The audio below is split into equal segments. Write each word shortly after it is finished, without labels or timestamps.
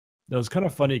That was kind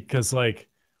of funny because like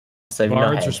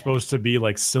bards are supposed to be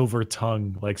like silver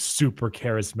tongue, like super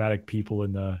charismatic people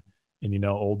in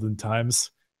olden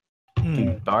times.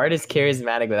 Dude, Bard is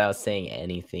charismatic without saying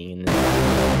anything.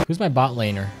 Who's my bot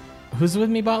laner? Who's with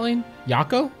me bot lane?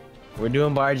 Yako? We're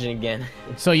doing barging again.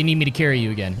 So you need me to carry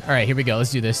you again. All right, here we go.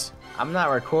 Let's do this. I'm not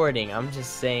recording. I'm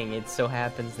just saying it so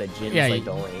happens that Jin's like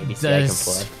the only ADC I can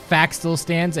play. Fact still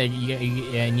stands. I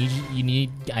need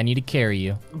to carry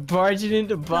you. Barging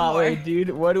into bot lane,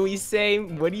 dude. What do we say?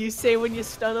 What do you say when you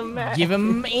stun him, Matt? Give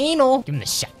him anal. Give him the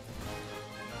shot.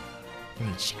 Give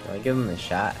him the shot. Give him the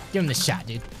shot. Give him the shot,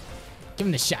 dude. Give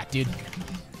him the shot, dude.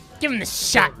 Give him the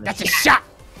shot. That's a shot.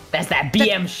 That's that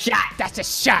BM shot. That's a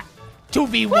shot.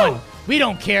 2v1. We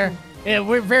don't care. Yeah,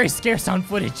 we're very scarce on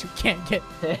footage. We can't get.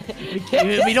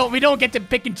 we don't get to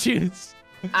pick and choose.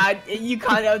 You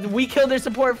can't. We killed their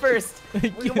support first.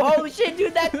 Holy shit,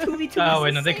 dude! That 2v2 oh,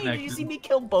 is insane. Did you see me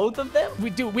kill both of them?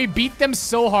 We beat them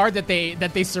so hard that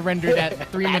they surrendered at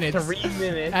 3 minutes. At 3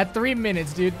 minutes. At 3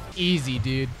 minutes, dude. Easy,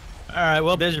 dude. All right.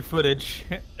 Well, there's your footage.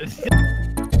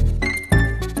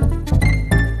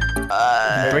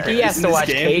 Ricky has to watch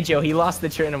Keijo. He lost the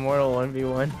Turn Immortal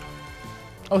 1v1.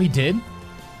 Oh, he did?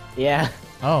 Yeah.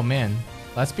 Oh, man.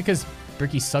 That's because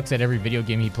Bricky sucks at every video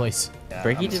game he plays. Yeah,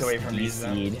 Bricky just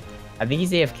DC'd. I think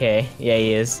he's AFK. Yeah,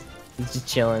 he is. He's just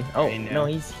chilling. Oh, no,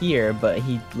 he's here, but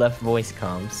he left voice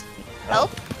comms.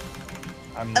 Help.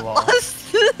 I'm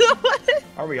lost.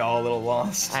 Are we all a little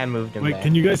lost? I moved him back.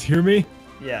 Can you guys hear me?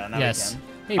 Yeah, now yes.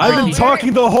 we can. Hey, I've been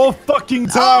talking the whole fucking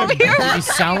time. Oh, you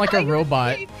sound like a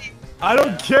robot. I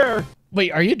don't care.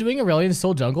 Wait, are you doing Aurelion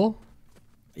Soul Jungle?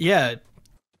 Yeah.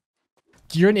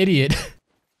 You're an idiot.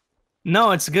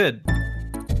 No, it's good.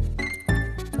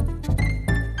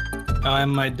 Oh, I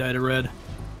might die to red.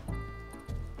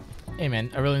 Hey man,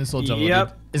 Aurelion Soul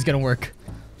Jungle is gonna work.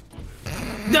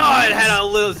 No, it had a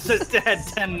little. It had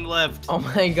 10 left. Oh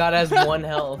my god, it has 1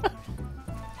 health.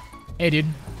 Hey, dude.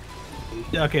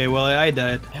 Okay, well I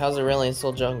died. How's Aurelion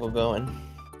Soul Jungle going?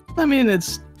 I mean,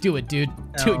 it's. Do it, dude.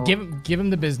 Give him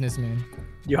the business, man.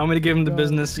 You want me to give him the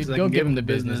business? Dude, go give him the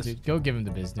business, dude. Go give him the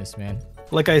business, man.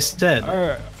 Like I said.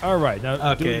 All right.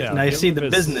 Now, okay, now you see the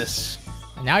business.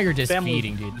 Now you're just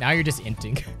feeding, dude. Now you're just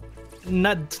inting.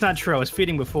 It's not true. I was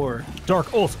feeding before.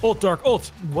 Dark ult, dark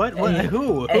ult. What?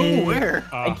 Who? Who? Where?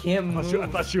 I can't move. I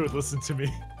thought you would listen to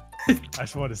me. I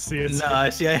just want to see it.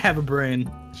 No, see, I have a brain.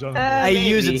 I maybe.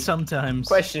 use it sometimes.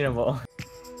 Questionable.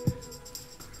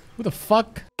 Who the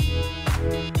fuck?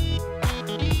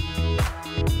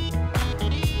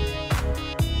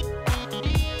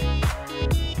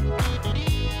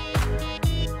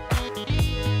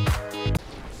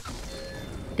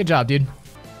 Good job, dude.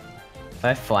 If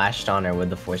I flashed on her, would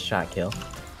the force shot kill?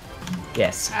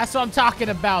 Yes. That's what I'm talking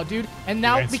about, dude. And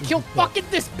now we kill fucking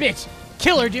this bitch.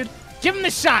 Kill her, dude. Give him the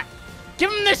shot.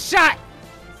 Give him the shot.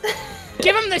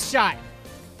 Give him the shot.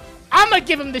 I'ma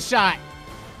give him the shot.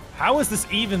 How is this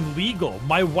even legal?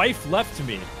 My wife left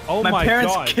me. Oh my god. My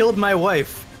parents killed my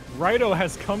wife. Rido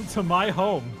has come to my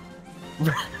home.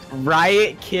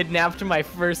 Riot kidnapped my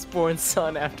firstborn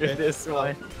son after this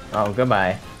one. Oh,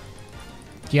 goodbye.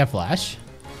 Do you have flash?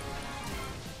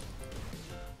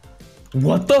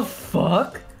 What the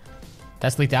fuck?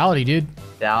 That's lethality, dude.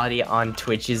 Lethality on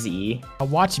Twitch's E.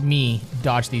 Watch me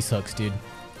dodge these hooks, dude.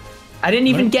 I didn't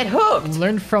even get hooked.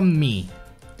 Learn from me.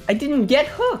 I didn't get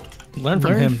hooked. Learn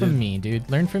from him, dude. Me,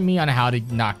 dude. Learn from me on how to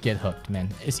not get hooked, man.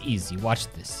 It's easy. Watch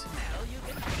this.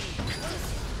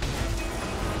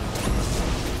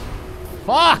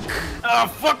 Fuck!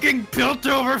 Fucking built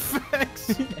over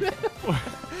facts.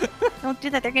 Don't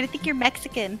do that. They're gonna think you're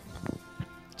Mexican.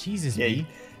 Jesus, yeah, you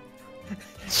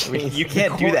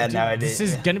can't do that nowadays.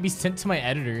 This is gonna be sent to my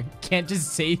editor. Can't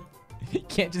just say.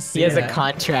 Can't just say. He has a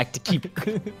contract to keep.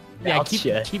 Yeah,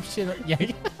 keep shit. Yeah.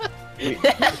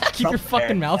 Keep your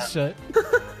fucking mouth shut.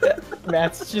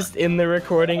 Matt's just in the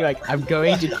recording like, I'm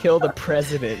going to kill the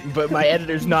president, but my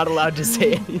editor's not allowed to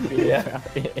say anything about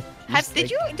it.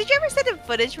 Did you ever send him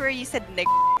footage where you said Nick?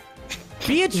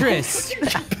 Beatrice!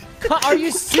 Are you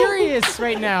serious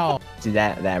right now? Do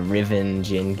that Riven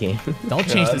Jin game. Don't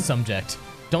change the subject.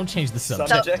 Don't change the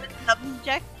subject.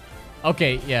 Subject?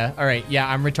 Okay, yeah, alright, yeah,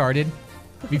 I'm retarded.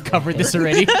 We've covered this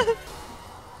already.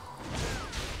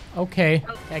 Okay.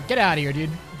 Yeah, get out of here, dude.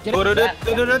 Get out.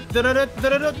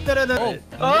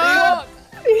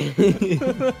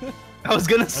 I was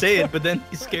gonna say it, but then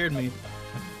he scared me.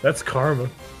 That's karma.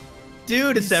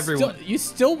 Dude, it's everyone. You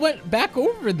still went back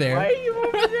over there. Why are you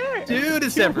over there? Dude,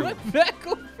 it's everyone. Went back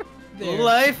over there.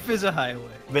 Life is a highway.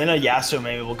 Then a Yasuo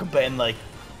maybe will complain like,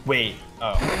 wait,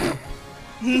 oh.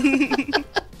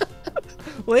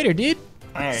 Later, dude.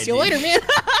 Right, See you later, man.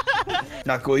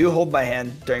 Not cool. You hold my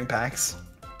hand during PAX.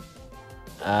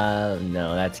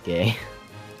 No, that's gay.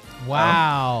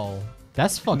 Wow.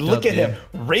 That's fucked up. Look at dude.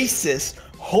 him. Racist,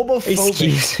 homophobic,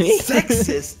 Excuse me?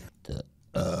 sexist.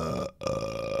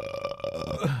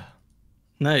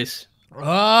 Nice.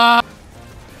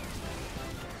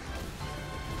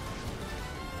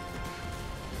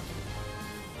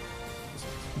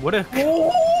 What a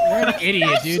What an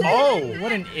idiot, dude. Oh.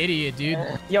 What an idiot, dude.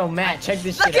 Yo, Matt, check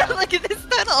this shit out. Look at this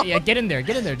tunnel. Yeah, get in there,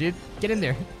 dude. Get in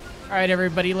there. All right,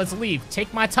 everybody, let's leave.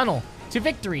 Take my tunnel to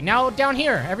victory. Now down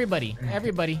here, everybody.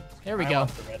 There we go.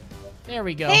 There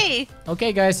we go. Hey,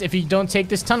 Okay, guys, if you don't take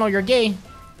this tunnel, you're gay.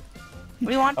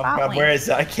 we want Oh bot God, lane. where is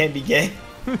it? I can't be gay.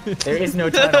 There is no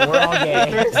tunnel. We're all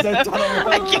gay. There is no tunnel.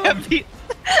 I can't be.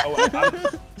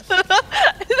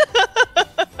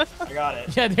 I got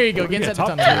it. Yeah, there you go. Get inside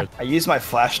the tunnel. I used my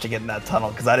flash to get in that tunnel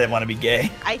because I didn't want to be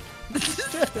gay.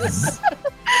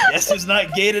 Guess who's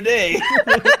not gay today?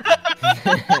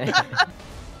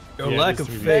 Your lack of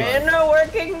faith. The inner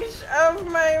workings of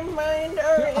my mind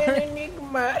are an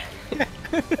enigma.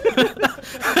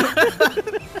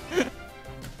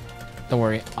 Don't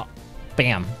worry. Oh,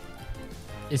 bam.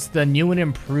 It's the new and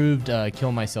improved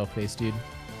kill myself face, dude.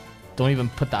 Don't even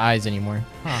put the eyes anymore.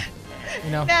 Huh.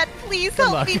 You know. Matt, please Good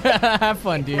help luck. me. Have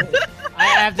fun, dude. I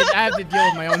have to deal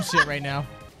with my own shit right now.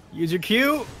 Use your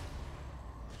Q.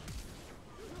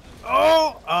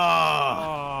 Oh!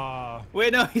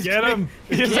 Wait, no, he's Get him.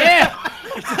 Yeah.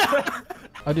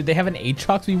 Oh, dude, they have an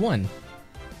Aatrox. We won.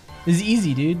 This is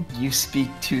easy, dude. You speak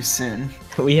too soon.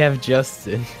 We have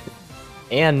Justin.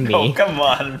 And me. Oh, come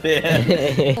on, man.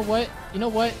 You know what? You know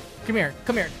what? Come here.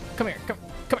 Come here. Come here. Come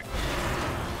here.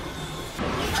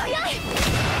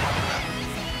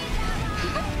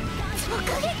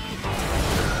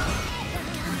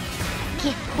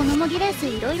 この模擬レース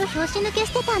いろいろ拍子抜け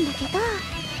してたんだけど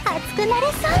熱くなれ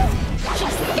そうキ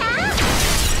スだ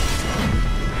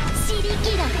シリ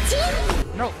キラチ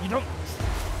ン No, you don't.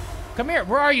 Come here.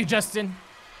 Where are you, Justin?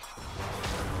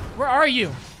 Where are you?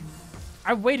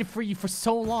 I waited for you for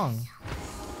so long.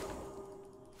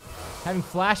 Having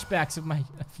flashbacks of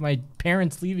my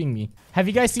parents leaving me. Have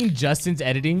you guys seen Justin's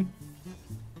editing?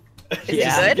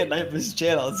 Yeah, second night of his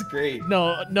channel. It's great.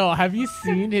 No. Have you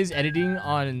seen his editing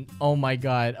on? Oh my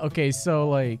god. Okay, so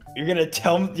like. You're gonna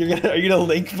tell me. Are you gonna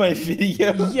link my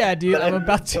video? Yeah, dude. I'm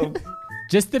about to.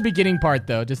 Just the beginning part,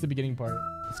 though. Just the beginning part.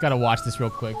 Just gotta watch this real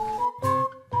quick.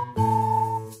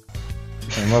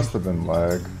 It must have been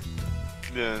lag.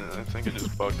 Yeah, I think it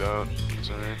just bugged out.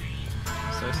 Sorry.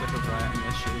 So sick of Brian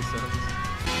and shitty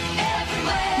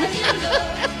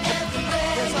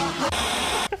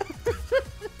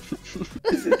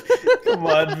Come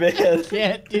on, man.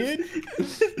 Yeah, dude.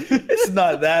 It's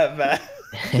not that bad.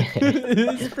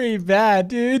 It's pretty bad,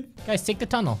 dude. Guys, take the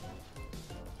tunnel.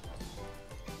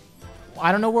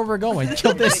 I don't know where we're going.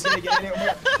 Kill this.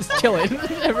 Just kill it.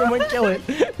 Everyone kill it.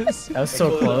 That was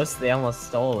so close, they almost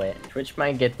stole it. Twitch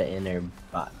might get the inner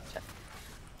bot.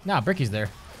 Nah, Bricky's there.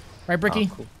 Right, Bricky?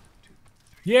 Oh, cool.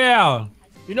 Yeah.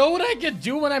 You know what I could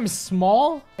do when I'm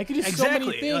small? I could do so many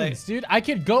Exactly, things, dude.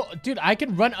 I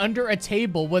could run under a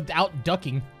table without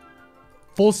ducking.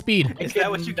 Full speed. Is that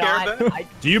what you care about?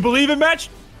 Do you believe in match?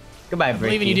 Goodbye, I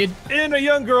Bricky. believe in you, dude. In a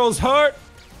young girl's heart.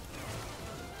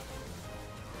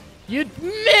 You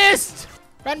missed!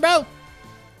 Run, bro!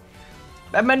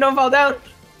 Batman, don't fall down!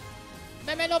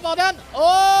 Batman, don't fall down!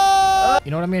 Oh!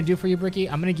 You know what I'm gonna do for you, Bricky?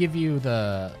 I'm gonna give you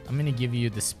the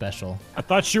special. I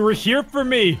thought you were here for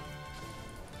me.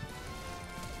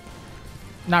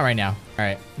 Not right now. All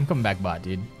right, I'm coming back, bot,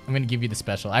 dude. I'm gonna give you the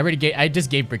special. I just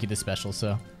gave Bricky the special,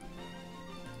 so.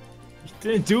 You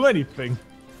didn't do anything.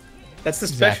 That's the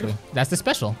special. Exactly. That's the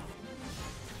special.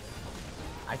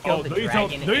 I killed the no, you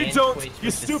dragon don't. No, you and don't. Twitch You with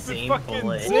the stupid same fucking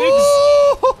bullet.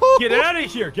 zigs. Get out of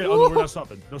here. Get. Oh, no, we're not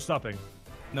stopping. No stopping.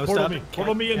 No Portal stop. me.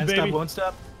 Portal me in, Can't baby. Stop, won't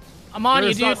stop. I'm on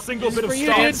There's you, not dude. a single This bit is of for you,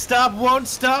 stop. Can't dude. stop, won't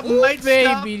stop, Ooh, might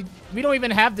stop. baby. We don't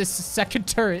even have this second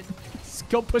turret. Just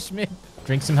go push mid.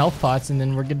 Drink some health pots and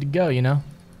then we're good to go, you know?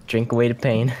 Drink away the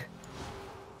pain.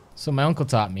 So my uncle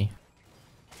taught me.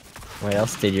 What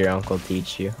else did your uncle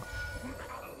teach you?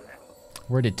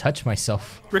 Where to touch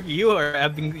myself. Ricky, you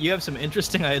have some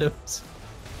interesting items.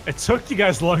 It took you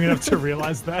guys long enough to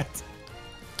realize that.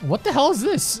 What the hell is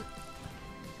this?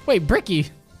 Wait, Bricky.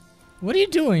 What are you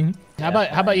doing? How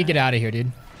about you get out of here,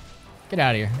 dude? Get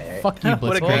out of here. Fuck you,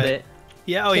 What a Blitzcrank. great-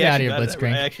 Yeah, oh Get yeah. out of she here, got it.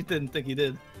 Blitzcrank. I actually didn't think you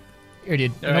did. Here,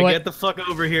 dude. You know Alright, what? get the fuck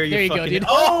over here, you There you go, fucking dude.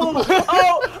 Oh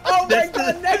my That's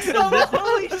god, the- next level!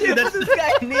 Holy shit, That's this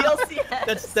guy nails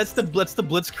the That's the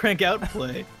Blitzcrank out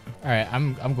play. All right,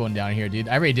 I'm going down here, dude.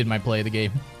 I already did my play of the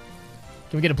game.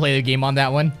 Can we get a play of the game on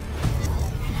that one?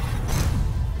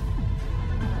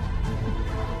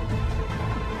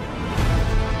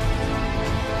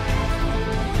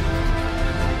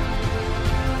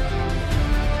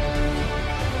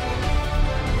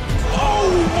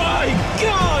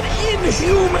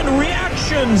 human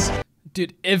reactions.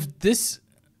 Dude, if this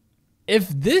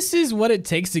is what it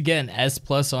takes to get an S+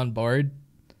 on Bard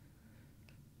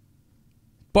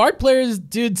players,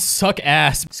 dude, suck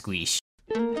ass. Squeeze.